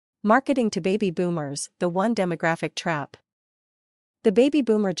Marketing to baby boomers, the one demographic trap. The baby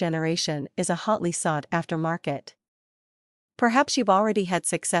boomer generation is a hotly sought after market. Perhaps you've already had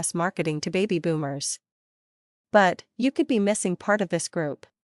success marketing to baby boomers. But you could be missing part of this group.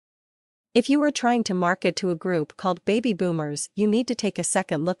 If you were trying to market to a group called baby boomers, you need to take a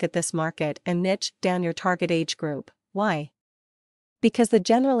second look at this market and niche down your target age group. Why? Because the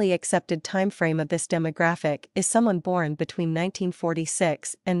generally accepted time frame of this demographic is someone born between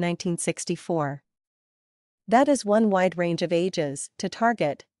 1946 and 1964. That is one wide range of ages to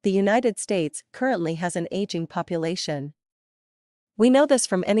target. The United States currently has an aging population. We know this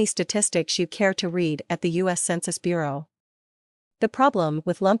from any statistics you care to read at the U.S. Census Bureau. The problem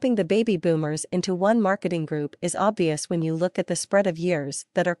with lumping the baby boomers into one marketing group is obvious when you look at the spread of years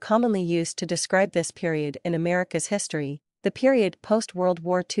that are commonly used to describe this period in America's history, the period post-World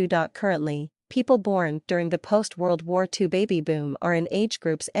War II. Currently, people born during the post-World War II baby boom are in age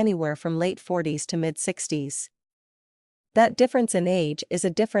groups anywhere from late 40s to mid-60s. That difference in age is a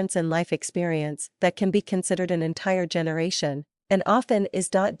difference in life experience that can be considered an entire generation, and often is.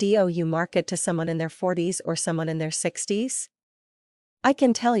 Do you market to someone in their 40s or someone in their 60s? I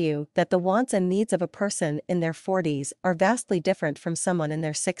can tell you that the wants and needs of a person in their 40s are vastly different from someone in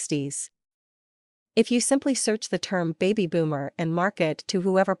their 60s. If you simply search the term baby boomer and market to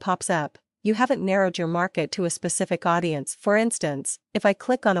whoever pops up, you haven't narrowed your market to a specific audience. For instance, if I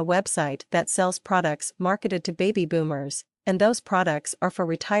click on a website that sells products marketed to baby boomers, and those products are for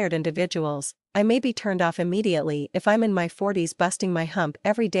retired individuals, I may be turned off immediately if I'm in my 40s busting my hump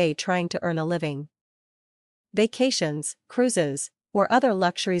every day trying to earn a living. Vacations, cruises, or other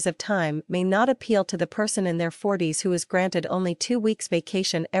luxuries of time may not appeal to the person in their 40s who is granted only 2 weeks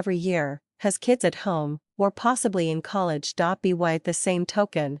vacation every year, has kids at home, or possibly in college. By the same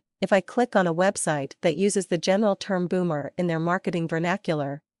token, if I click on a website that uses the general term boomer in their marketing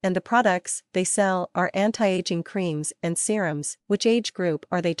vernacular, and the products they sell are anti-aging creams and serums, which age group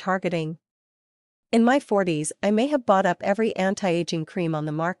are they targeting? In my 40s, I may have bought up every anti-aging cream on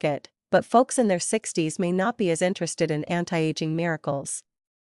the market, but folks in their 60s may not be as interested in anti-aging miracles.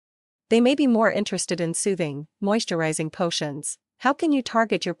 They may be more interested in soothing, moisturizing potions. How can you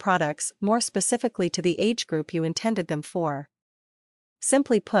target your products more specifically to the age group you intended them for?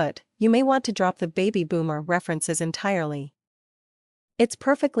 Simply put, you may want to drop the baby boomer references entirely. It's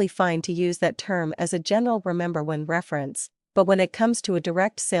perfectly fine to use that term as a general remember when reference, but when it comes to a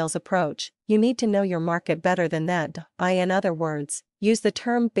direct sales approach, you need to know your market better than that. In other words, use the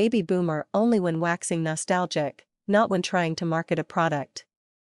term baby boomer only when waxing nostalgic, not when trying to market a product.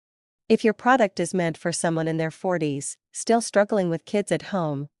 If your product is meant for someone in their 40s, still struggling with kids at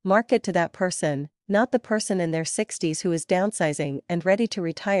home, market to that person, not the person in their 60s who is downsizing and ready to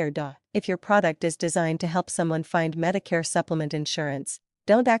retire. If your product is designed to help someone find Medicare supplement insurance,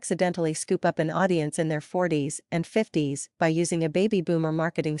 don't accidentally scoop up an audience in their 40s and 50s by using a baby boomer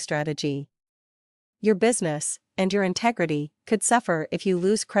marketing strategy. Your business, and your integrity, could suffer if you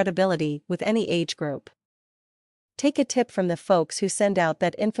lose credibility with any age group. Take a tip from the folks who send out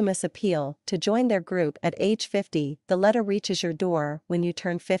that infamous appeal to join their group at age 50. The letter reaches your door when you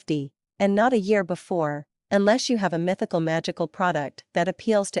turn 50, and not a year before, unless you have a mythical magical product that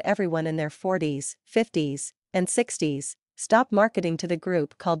appeals to everyone in their 40s, 50s, and 60s. Stop marketing to the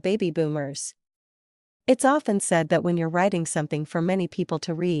group called baby boomers. It's often said that when you're writing something for many people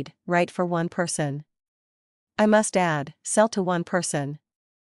to read, write for one person. I must add, sell to one person.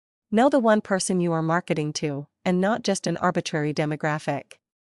 Know the one person you are marketing to, and not just an arbitrary demographic.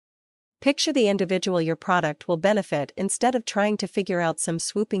 Picture the individual your product will benefit instead of trying to figure out some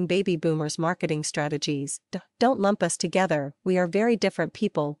swooping baby boomers marketing strategies. Don't lump us together, we are very different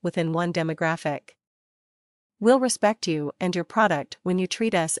people within one demographic. We'll respect you and your product when you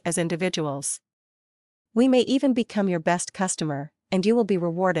treat us as individuals. We may even become your best customer, and you will be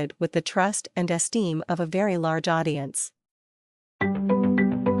rewarded with the trust and esteem of a very large audience.